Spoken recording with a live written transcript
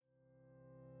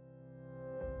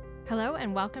Hello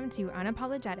and welcome to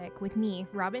Unapologetic with me,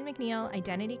 Robin McNeil,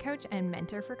 identity coach and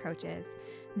mentor for coaches.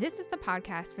 This is the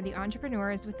podcast for the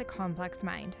entrepreneurs with the complex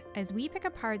mind, as we pick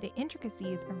apart the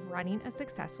intricacies of running a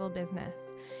successful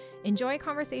business. Enjoy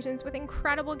conversations with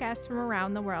incredible guests from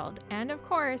around the world, and of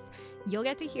course, you'll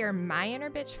get to hear my inner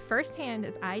bitch firsthand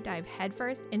as I dive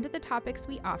headfirst into the topics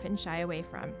we often shy away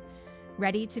from.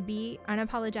 Ready to be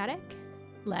unapologetic?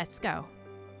 Let's go.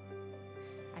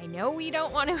 I know we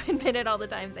don't want to admit it all the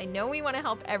times. I know we want to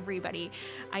help everybody.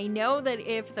 I know that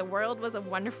if the world was a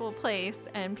wonderful place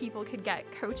and people could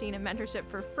get coaching and mentorship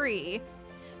for free,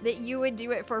 that you would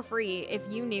do it for free if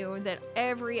you knew that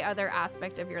every other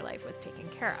aspect of your life was taken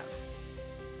care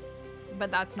of.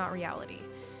 But that's not reality.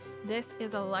 This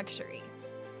is a luxury.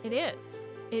 It is.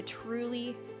 It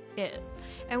truly is.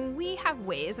 And we have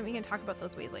ways, and we can talk about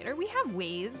those ways later, we have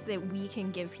ways that we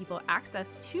can give people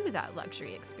access to that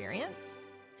luxury experience.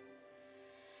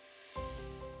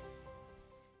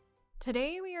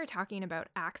 Today, we are talking about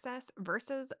access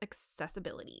versus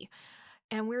accessibility.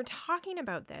 And we're talking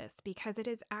about this because it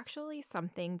is actually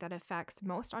something that affects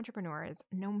most entrepreneurs,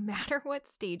 no matter what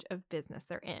stage of business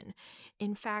they're in.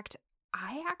 In fact,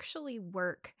 I actually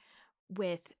work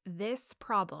with this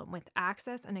problem with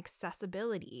access and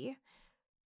accessibility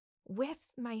with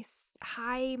my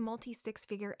high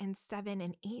multi-6-figure and 7-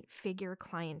 and 8-figure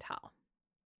clientele.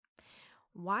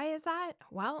 Why is that?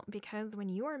 Well, because when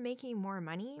you are making more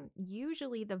money,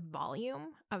 usually the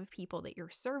volume of people that you're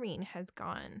serving has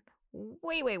gone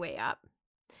way up.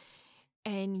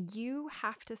 And you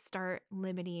have to start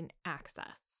limiting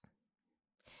access.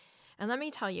 And let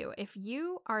me tell you, if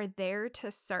you are there to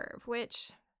serve,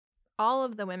 which all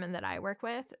of the women that I work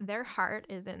with, their heart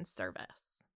is in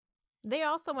service. They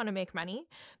also want to make money,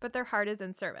 but their heart is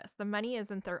in service. The money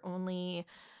isn't their only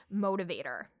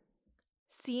motivator.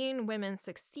 Seeing women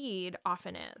succeed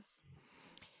often is.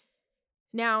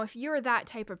 Now, if you're that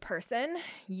type of person,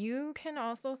 you can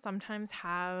also sometimes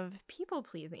have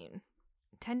people-pleasing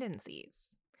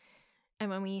tendencies. And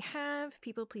when we have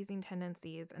people-pleasing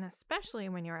tendencies, and especially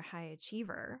when you're a high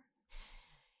achiever,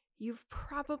 you've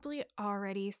probably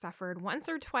already suffered once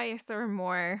or twice or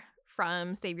more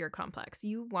from savior complex.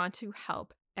 You want to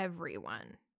help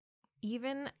everyone,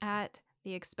 even at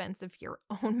the expense of your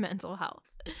own mental health.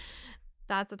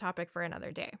 That's a topic for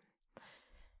another day.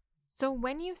 So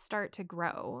when you start to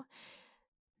grow,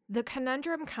 the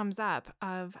conundrum comes up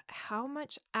of how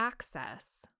much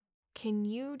access can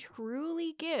you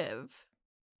truly give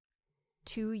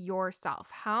to yourself?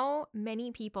 How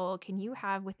many people can you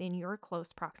have within your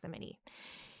close proximity?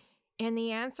 And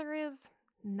the answer is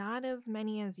not as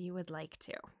many as you would like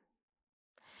to.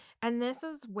 And this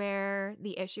is where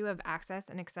the issue of access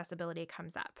and accessibility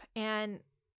comes up. And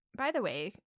by the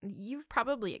way, you've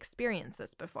probably experienced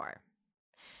this before.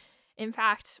 In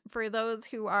fact, for those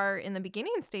who are in the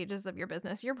beginning stages of your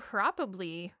business, you're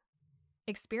probably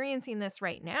experiencing this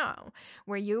right now,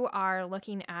 where you are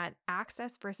looking at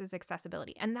access versus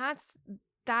accessibility. And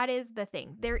that is the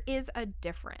thing. There is a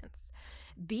difference.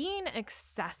 Being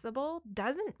accessible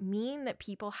doesn't mean that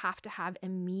people have to have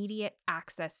immediate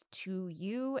access to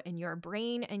you and your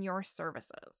brain and your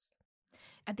services.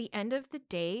 At the end of the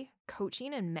day,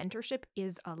 coaching and mentorship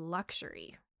is a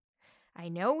luxury. I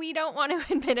know we don't want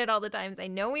to admit it all the times. I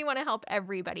know we want to help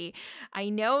everybody. I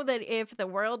know that if the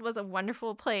world was a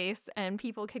wonderful place and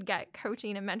people could get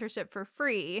coaching and mentorship for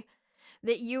free,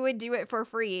 that you would do it for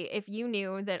free if you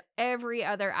knew that every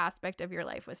other aspect of your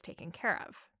life was taken care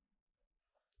of.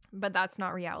 But that's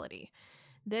not reality.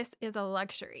 This is a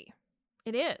luxury.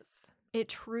 It is. It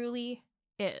truly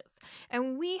is.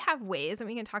 And we have ways, and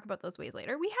we can talk about those ways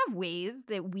later. We have ways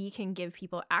that we can give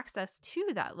people access to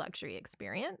that luxury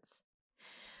experience.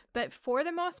 But for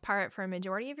the most part, for a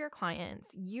majority of your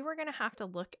clients, you are going to have to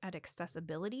look at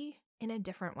accessibility in a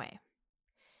different way.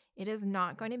 It is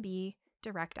not going to be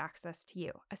direct access to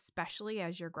you, especially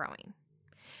as you're growing.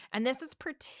 And this is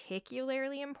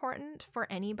particularly important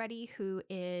for anybody who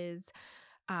is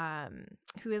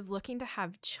looking to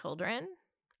have children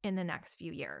in the next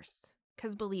few years.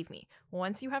 Because believe me,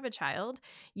 once you have a child,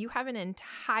 you have an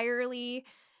entire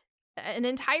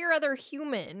other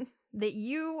human that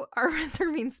you are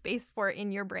reserving space for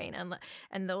in your brain.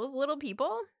 And those little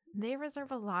people, they reserve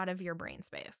a lot of your brain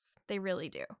space. They really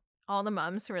do. All the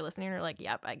moms who are listening are like,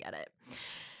 yep, I get it.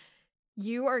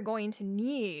 You are going to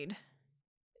need,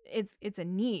 it's a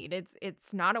need.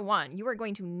 It's not a want. You are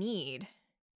going to need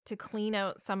to clean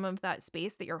out some of that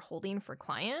space that you're holding for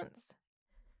clients.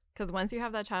 Because once you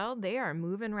have that child, they are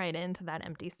moving right into that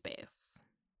empty space.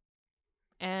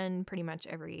 And pretty much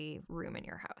every room in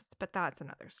your house. But that's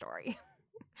another story.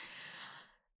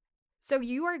 So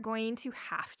you are going to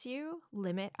have to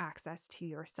limit access to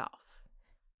yourself.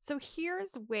 So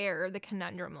here's where the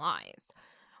conundrum lies.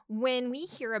 When we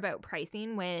hear about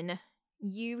pricing, when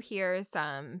you hear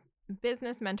some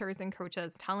business mentors and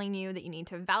coaches telling you that you need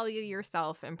to value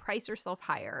yourself and price yourself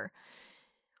higher,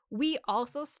 we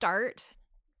also start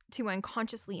to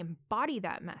unconsciously embody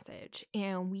that message,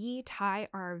 and we tie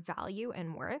our value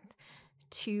and worth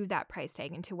to that price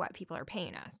tag and to what people are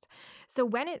paying us. So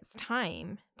when it's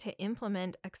time to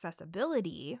implement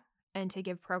accessibility and to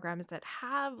give programs that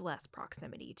have less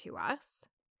proximity to us,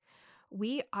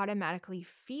 we automatically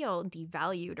feel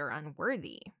devalued or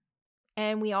unworthy.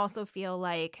 And we also feel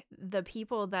like the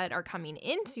people that are coming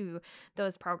into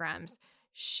those programs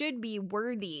should be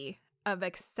worthy of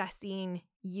accessing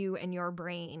you and your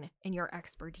brain and your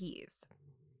expertise.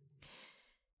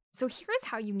 So here's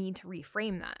how you need to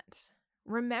reframe that.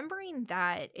 Remembering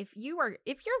that if you're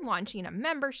launching a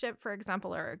membership, for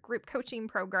example, or a group coaching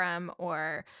program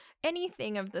or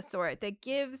anything of the sort that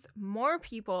gives more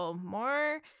people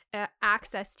more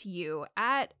access to you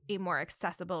at a more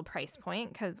accessible price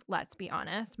point, because let's be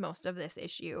honest, most of this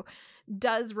issue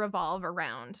does revolve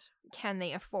around can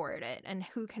they afford it and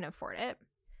who can afford it.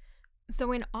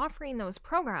 So in offering those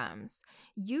programs,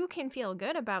 you can feel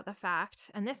good about the fact,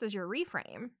 and this is your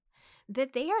reframe,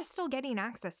 that they are still getting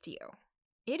access to you.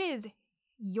 It is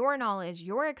your knowledge,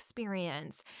 your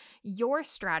experience, your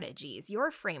strategies,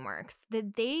 your frameworks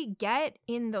that they get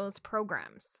in those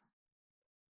programs.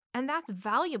 And that's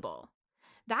valuable.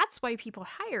 That's why people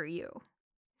hire you.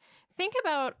 Think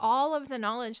about all of the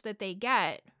knowledge that they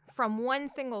get from one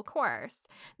single course,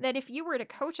 that if you were to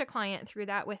coach a client through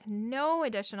that with no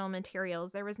additional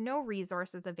materials, there was no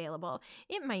resources available,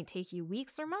 it might take you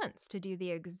weeks or months to do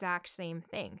the exact same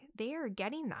thing. They are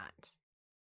getting that.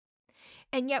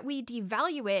 And yet we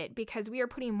devalue it because we are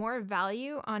putting more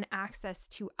value on access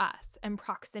to us and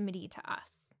proximity to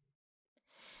us.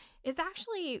 It's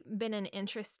actually been an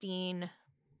interesting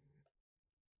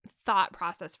thought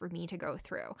process for me to go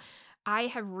through. I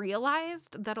have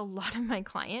realized that a lot of my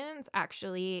clients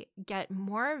actually get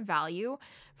more value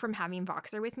from having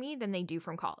Voxer with me than they do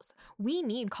from calls. We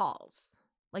need calls.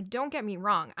 Like, don't get me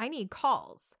wrong, I need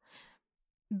calls.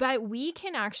 But we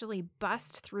can actually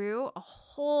bust through a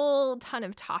whole ton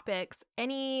of topics,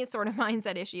 any sort of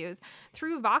mindset issues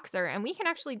through Voxer, and we can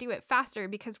actually do it faster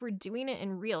because we're doing it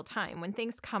in real time. When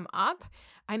things come up,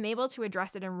 I'm able to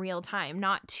address it in real time,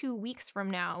 not 2 weeks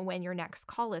from now when your next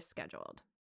call is scheduled.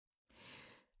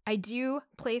 I do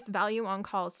place value on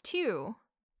calls too,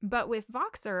 but with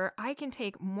Voxer, I can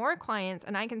take more clients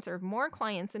and I can serve more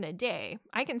clients in a day.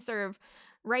 I can serve,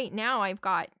 right now I've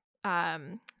got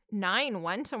 9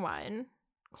 one-to-one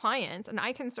clients, and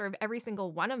I can serve every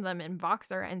single one of them in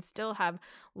Voxer and still have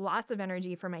lots of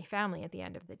energy for my family at the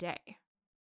end of the day.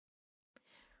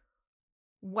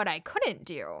 What I couldn't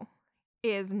do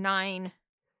is 9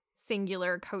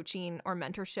 singular coaching or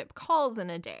mentorship calls in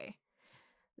a day.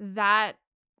 That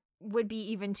would be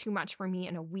even too much for me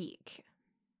in a week.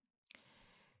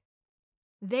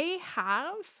 They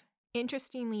have,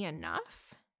 interestingly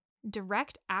enough,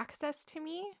 direct access to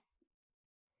me,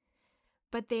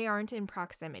 but they aren't in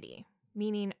proximity,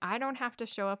 meaning I don't have to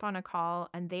show up on a call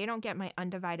and they don't get my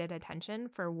undivided attention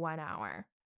for 1 hour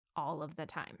all of the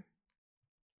time.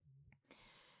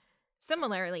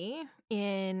 Similarly,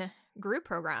 in group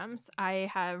programs, I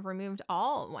have removed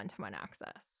all one-to-one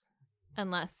access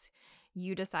unless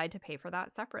you decide to pay for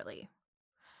that separately.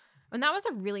 And that was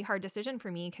a really hard decision for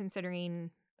me,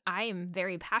 considering I am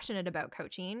very passionate about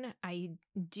coaching. I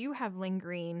do have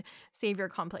lingering savior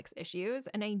complex issues,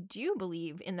 and I do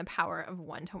believe in the power of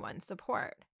one-to-one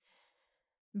support.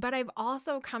 But I've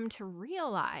also come to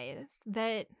realize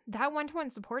that that one-to-one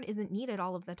support isn't needed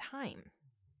all of the time.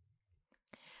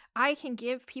 I can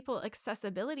give people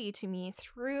accessibility to me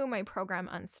through my program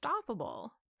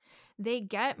Unstoppable. They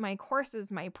get my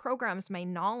courses, my programs, my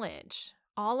knowledge,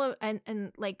 all of,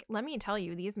 and like, let me tell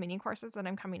you, these mini courses that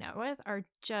I'm coming out with are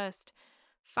just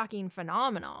fucking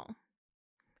phenomenal.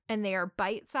 And they are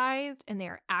bite-sized and they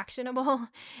are actionable.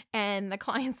 And the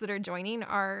clients that are joining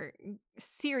are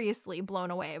seriously blown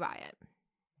away by it.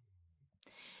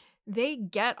 They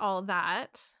get all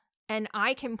that, and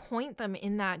I can point them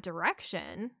in that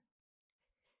direction.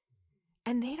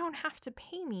 And they don't have to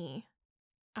pay me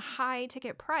a high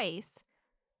ticket price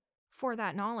for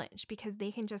that knowledge because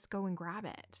they can just go and grab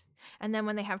it. And then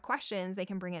when they have questions, they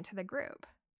can bring it to the group.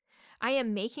 I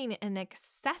am making an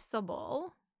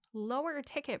accessible, lower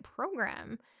ticket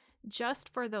program just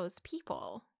for those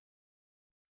people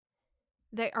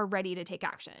that are ready to take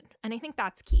action. And I think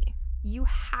that's key. You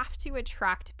have to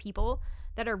attract people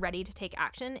that are ready to take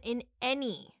action in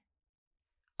any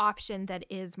option that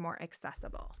is more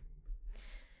accessible.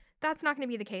 That's not going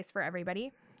to be the case for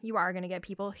everybody. You are going to get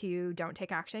people who don't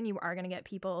take action. You are going to get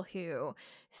people who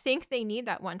think they need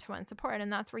that one-to-one support.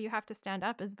 And that's where you have to stand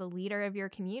up as the leader of your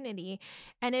community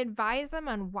and advise them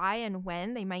on why and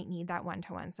when they might need that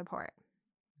one-to-one support.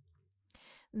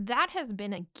 That has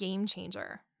been a game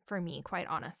changer for me, quite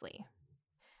honestly.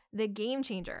 The game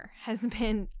changer has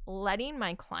been letting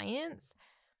my clients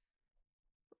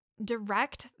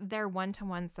direct their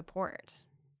one-to-one support.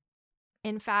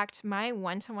 In fact, my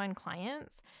one-to-one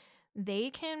clients, they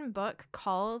can book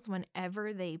calls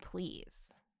whenever they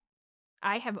please.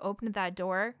 I have opened that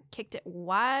door, kicked it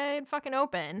wide fucking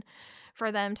open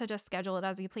for them to just schedule it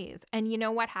as you please. And you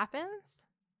know what happens?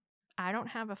 I don't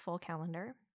have a full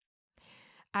calendar.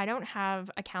 I don't have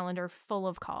a calendar full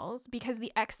of calls because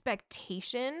the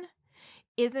expectation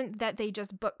isn't that they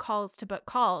just book calls to book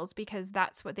calls because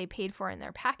that's what they paid for in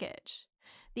their package.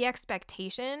 The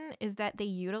expectation is that they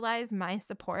utilize my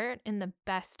support in the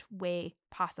best way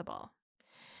possible.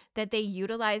 That they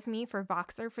utilize me for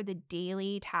Voxer for the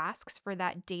daily tasks, for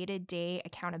that day-to-day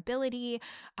accountability,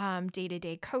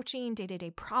 day-to-day coaching,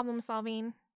 day-to-day problem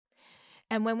solving.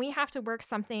 And when we have to work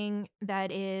something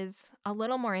that is a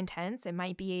little more intense, it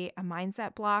might be a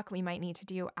mindset block. We might need to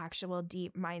do actual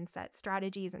deep mindset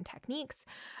strategies and techniques.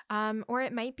 Or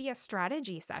it might be a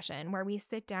strategy session where we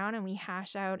sit down and we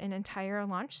hash out an entire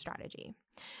launch strategy.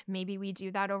 Maybe we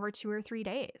do that over 2 or 3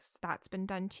 days. That's been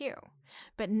done too.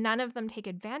 But none of them take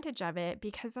advantage of it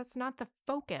because that's not the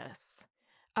focus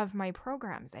of my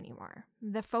programs anymore.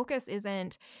 The focus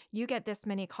isn't you get this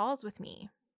many calls with me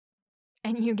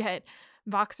and you get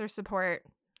Voxer support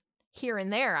here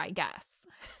and there, I guess.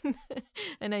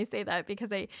 And I say that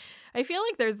because I feel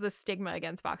like there's this stigma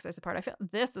against Voxer support. I feel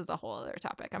this is a whole other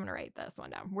topic. I'm going to write this one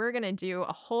down. We're going to do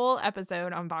a whole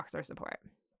episode on Voxer support.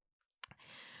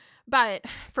 But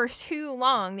for too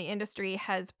long, the industry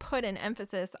has put an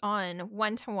emphasis on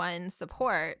one-to-one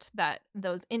support, that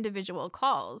those individual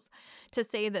calls, to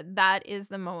say that that is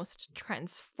the most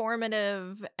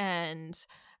transformative and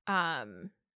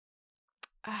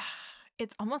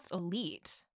it's almost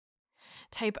elite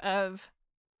type of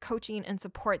coaching and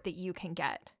support that you can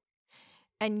get.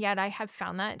 And yet I have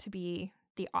found that to be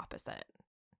the opposite.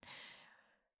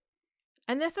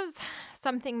 And this is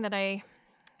something that I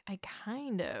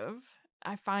find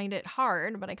it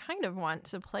hard, but I kind of want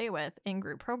to play with in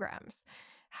group programs.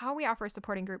 How we offer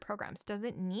support in group programs. Does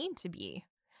it need to be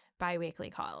bi-weekly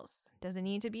calls? Does it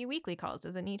need to be weekly calls?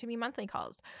 Does it need to be monthly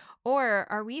calls? Or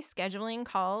are we scheduling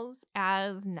calls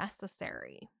as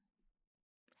necessary?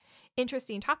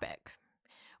 Interesting topic.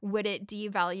 Would it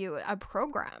devalue a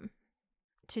program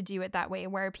to do it that way,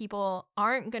 where people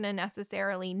aren't going to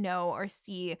necessarily know or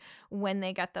see when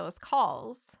they get those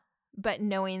calls, but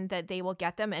knowing that they will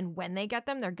get them, and when they get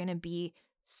them, they're going to be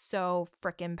so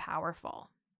freaking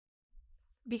powerful?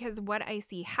 Because what I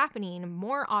see happening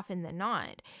more often than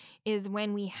not is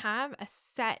when we have a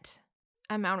set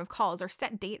amount of calls or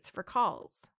set dates for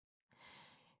calls,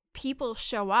 people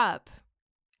show up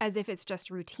as if it's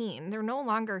just routine. They're no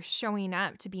longer showing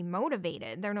up to be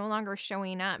motivated. They're no longer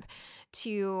showing up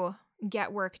to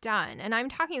get work done. And I'm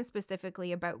talking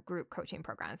specifically about group coaching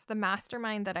programs. The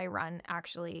mastermind that I run,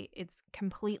 actually, it's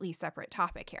completely separate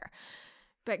topic here.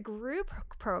 But group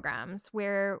programs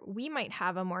where we might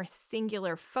have a more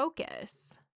singular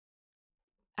focus,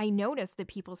 I notice that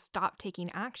people stop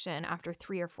taking action after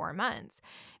 3 or 4 months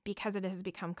because it has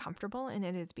become comfortable and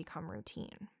it has become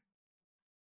routine.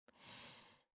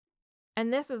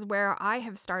 And this is where I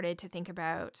have started to think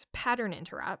about pattern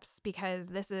interrupts, because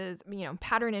this is,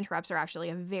 pattern interrupts are actually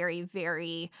a very,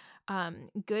 very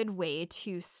good way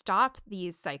to stop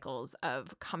these cycles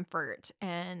of comfort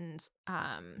and,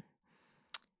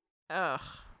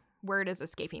 word is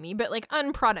escaping me, but like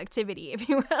unproductivity, if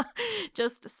you will,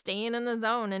 just staying in the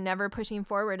zone and never pushing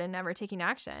forward and never taking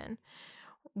action.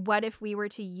 What if we were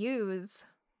to use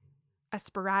a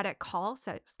sporadic call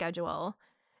schedule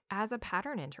as a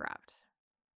pattern interrupt?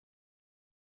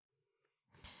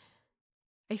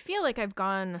 I feel like I've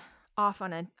gone off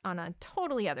on a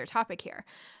totally other topic here,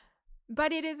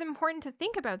 but it is important to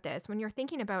think about this when you're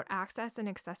thinking about access and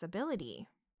accessibility.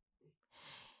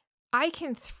 I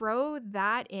can throw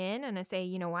that in and I say,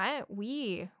 you know what,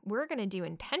 we're going to do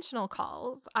intentional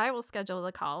calls. I will schedule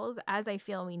the calls as I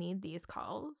feel we need these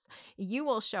calls. You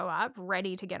will show up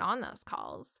ready to get on those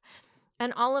calls.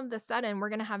 And all of a sudden, we're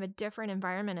going to have a different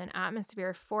environment and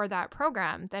atmosphere for that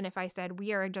program than if I said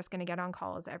we are just going to get on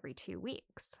calls every 2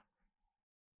 weeks.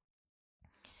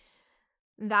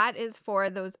 That is for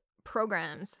those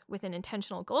programs with an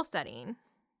intentional goal setting.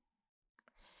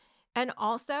 And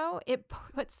also, it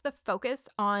puts the focus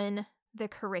on the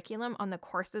curriculum, on the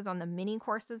courses, on the mini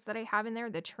courses that I have in there,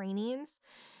 the trainings.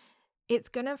 It's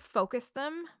going to focus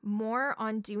them more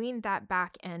on doing that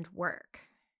back end work,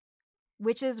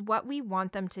 which is what we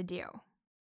want them to do.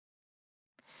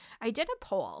 I did a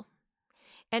poll,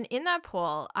 and in that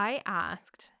poll, I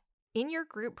asked, in your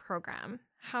group program,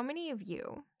 how many of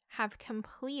you have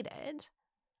completed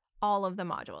all of the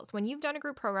modules? When you've done a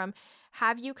group program,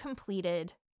 have you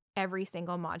completed every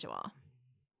single module?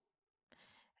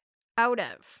 Out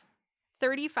of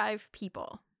 35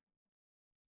 people,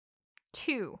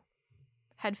 2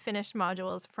 had finished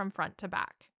modules from front to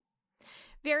back.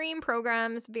 Varying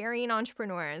programs, varying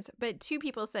entrepreneurs, but 2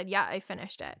 people said, yeah, I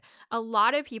finished it. A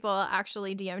lot of people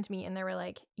actually DM'd me and they were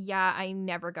like, yeah, I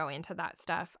never go into that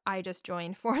stuff. I just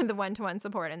joined for the one-to-one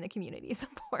support and the community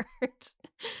support.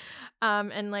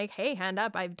 And like, hey, hand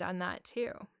up, I've done that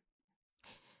too.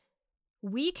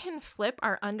 We can flip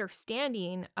our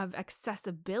understanding of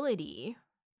accessibility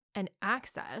and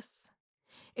access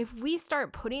if we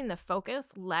start putting the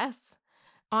focus less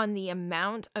on the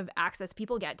amount of access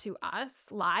people get to us,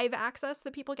 live access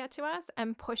that people get to us,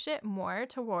 and push it more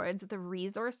towards the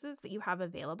resources that you have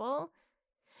available,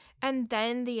 and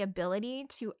then the ability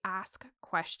to ask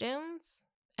questions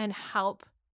and help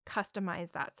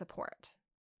customize that support.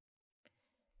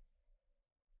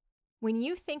 When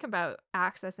you think about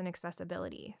access and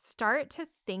accessibility, start to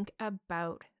think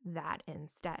about that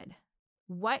instead.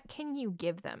 What can you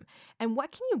give them? And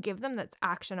what can you give them that's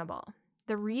actionable?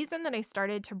 The reason that I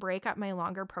started to break up my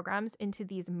longer programs into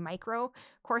these micro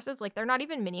courses, like they're not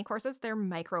even mini courses, they're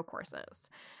micro courses.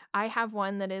 I have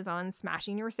one that is on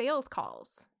smashing your sales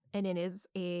calls, and it is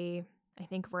I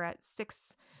think we're at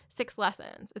six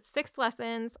lessons. It's 6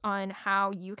 lessons on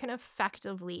how you can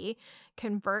effectively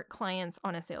convert clients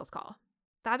on a sales call.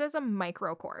 That is a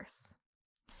micro course.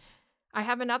 I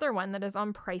have another one that is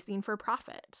on pricing for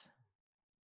profit.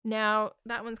 Now,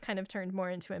 that one's kind of turned more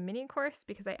into a mini course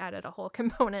because I added a whole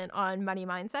component on money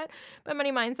mindset, but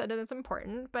money mindset is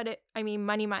important, but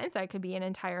money mindset could be an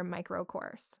entire micro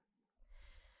course.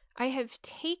 I have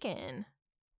taken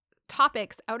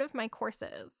topics out of my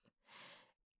courses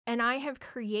and I have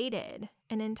created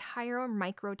an entire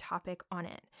micro topic on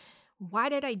it. Why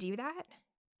did I do that?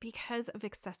 Because of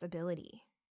accessibility.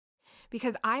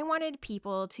 Because I wanted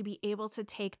people to be able to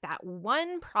take that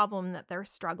one problem that they're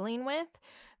struggling with,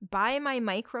 buy my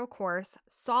micro course,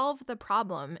 solve the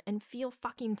problem, and feel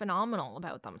fucking phenomenal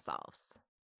about themselves.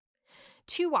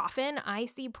 Too often, I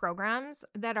see programs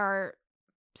that are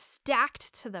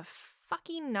stacked to the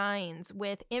fucking nines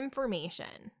with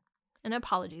information. And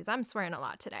apologies, I'm swearing a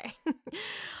lot today.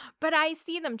 But I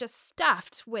see them just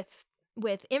stuffed with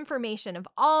information of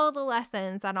all the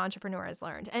lessons that entrepreneurs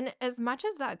learned. And as much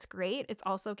as that's great, it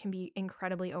also can be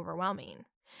incredibly overwhelming.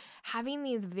 Having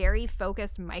these very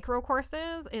focused micro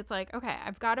courses, it's like, okay,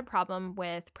 I've got a problem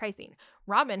with pricing.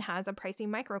 Robin has a pricing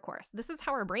micro course. This is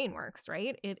how our brain works,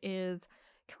 right? It is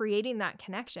creating that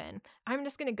connection. I'm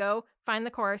just going to go find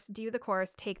the course, do the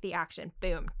course, take the action.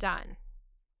 Boom, done.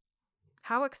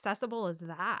 How accessible is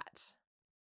that?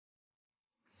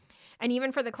 And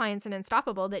even for the clients in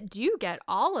Unstoppable that do get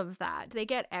all of that, they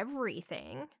get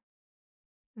everything.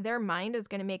 Their mind is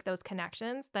going to make those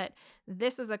connections that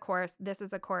this is a course,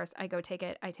 I go take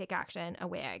it, I take action,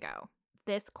 away I go.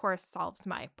 This course solves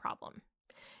my problem.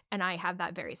 And I have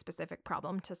that very specific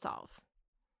problem to solve.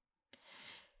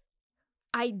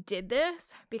 I did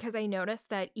this because I noticed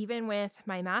that even with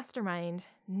my mastermind,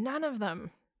 most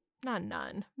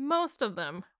of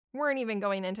them weren't even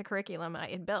going into curriculum I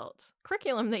had built,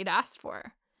 curriculum they'd asked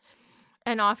for.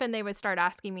 And often they would start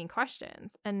asking me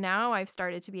questions. And now I've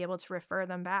started to be able to refer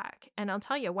them back. And I'll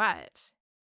tell you what,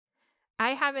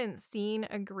 I haven't seen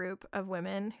a group of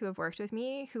women who have worked with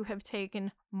me who have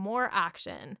taken more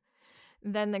action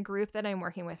than the group that I'm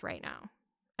working with right now.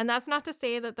 And that's not to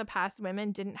say that the past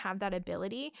women didn't have that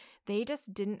ability. They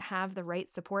just didn't have the right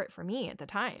support for me at the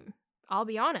time. I'll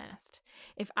be honest.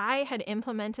 If I had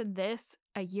implemented this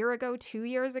a year ago, 2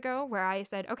 years ago, where I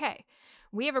said, okay,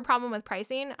 we have a problem with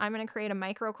pricing. I'm going to create a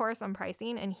micro course on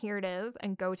pricing and here it is,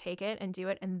 and go take it and do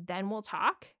it, and then we'll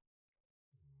talk.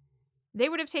 They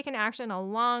would have taken action a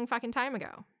long fucking time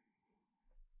ago.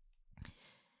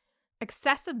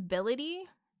 Accessibility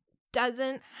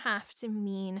doesn't have to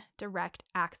mean direct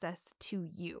access to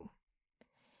you.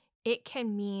 It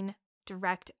can mean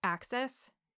direct access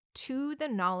to the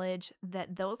knowledge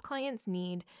that those clients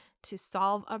need to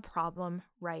solve a problem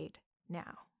right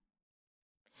now.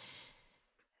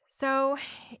 So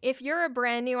if you're a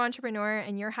brand new entrepreneur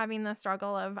and you're having the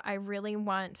struggle of, I really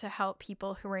want to help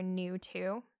people who are new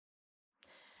too,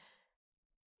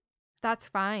 That's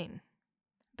fine.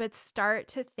 But start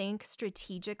to think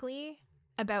strategically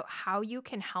about how you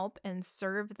can help and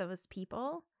serve those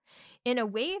people in a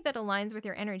way that aligns with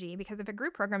your energy. Because if a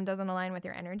group program doesn't align with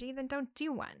your energy, then don't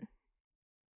do one.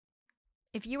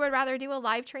 If you would rather do a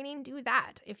live training, do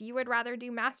that. If you would rather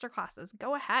do masterclasses,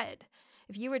 go ahead.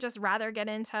 If you would just rather get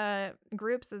into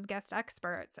groups as guest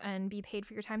experts and be paid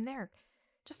for your time there,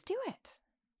 just do it.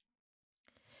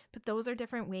 But those are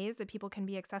different ways that people can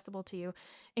be accessible to you,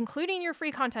 including your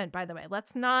free content, by the way.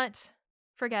 Let's not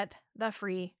forget the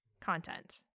free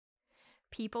content.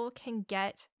 People can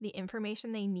get the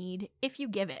information they need if you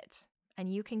give it,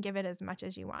 and you can give it as much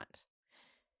as you want.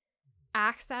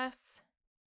 Access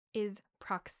is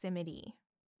proximity,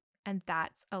 and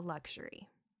that's a luxury.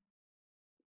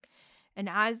 And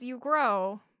as you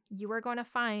grow, you are going to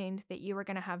find that you are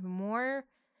going to have more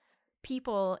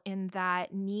people in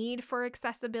that need for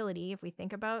accessibility. If we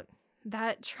think about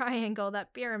that triangle,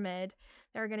 that pyramid,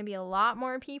 there are going to be a lot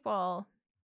more people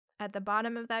at the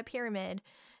bottom of that pyramid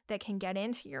that can get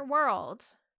into your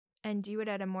world and do it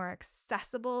at a more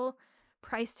accessible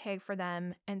price tag for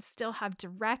them and still have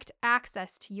direct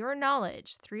access to your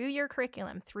knowledge through your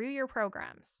curriculum, through your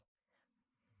programs.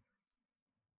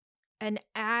 And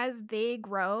as they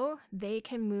grow, they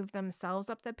can move themselves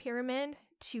up the pyramid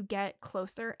to get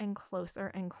closer and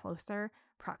closer and closer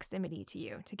proximity to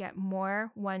you, to get more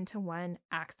one-to-one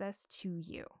access to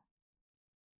you.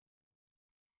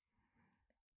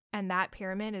 And that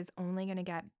pyramid is only going to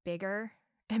get bigger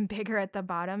and bigger at the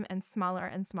bottom and smaller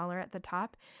at the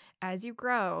top as you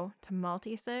grow to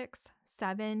multi-6,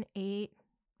 7, 8,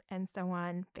 and so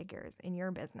on figures in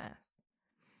your business.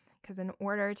 Because in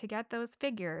order to get those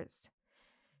figures,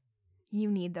 you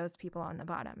need those people on the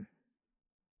bottom.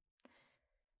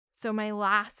 So my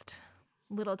last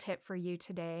little tip for you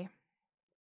today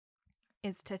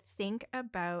is to think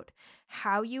about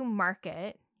how you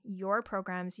market your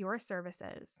programs, your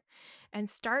services, and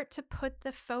start to put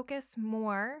the focus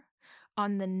more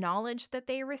on the knowledge that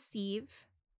they receive,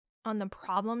 on the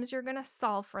problems you're going to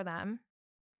solve for them,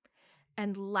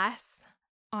 and less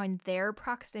on their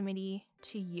proximity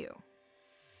to you.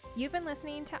 You've been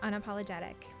listening to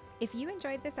Unapologetic. If you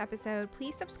enjoyed this episode,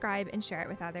 please subscribe and share it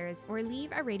with others, or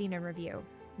leave a rating and review.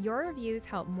 Your reviews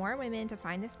help more women to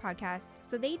find this podcast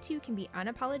so they too can be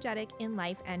unapologetic in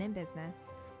life and in business.